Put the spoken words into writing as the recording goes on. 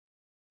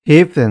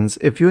Hey friends,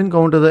 if you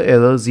encounter the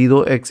error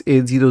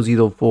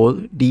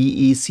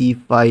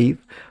 0x8004dec5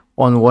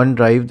 on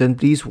OneDrive, then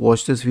please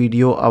watch this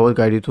video. I will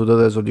guide you through the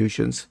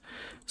resolutions.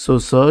 So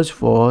search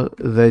for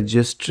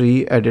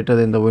registry editor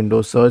in the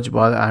Windows search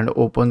bar and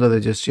open the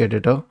registry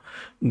editor.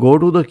 Go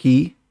to the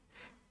key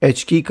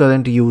H key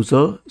current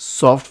user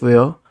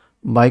software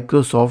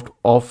Microsoft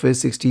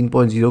Office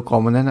 16.0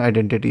 common and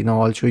identity.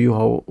 Now I'll show you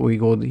how we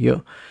go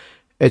here.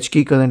 H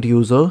key current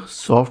user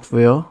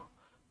software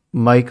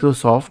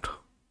Microsoft,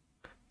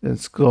 then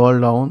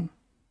scroll down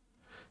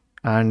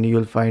and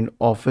you'll find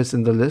Office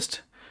in the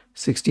list.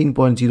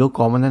 16.0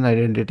 common and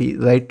identity.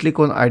 Right click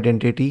on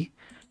identity,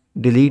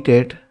 delete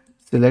it,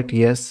 select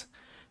yes,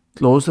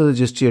 close the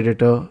registry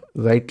editor,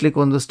 right click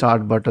on the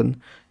start button,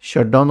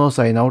 shut down or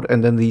sign out,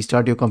 and then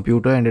restart your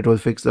computer and it will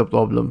fix the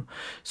problem.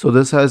 So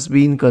this has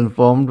been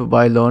confirmed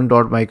by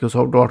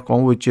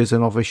learn.microsoft.com, which is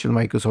an official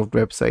Microsoft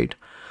website.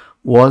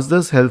 Was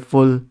this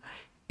helpful?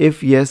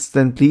 If yes,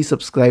 then please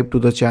subscribe to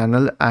the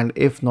channel, and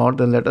if not,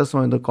 then let us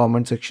know in the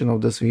comment section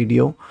of this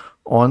video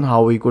on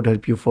how we could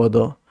help you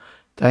further.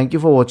 Thank you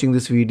for watching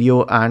this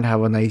video and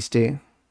have a nice day.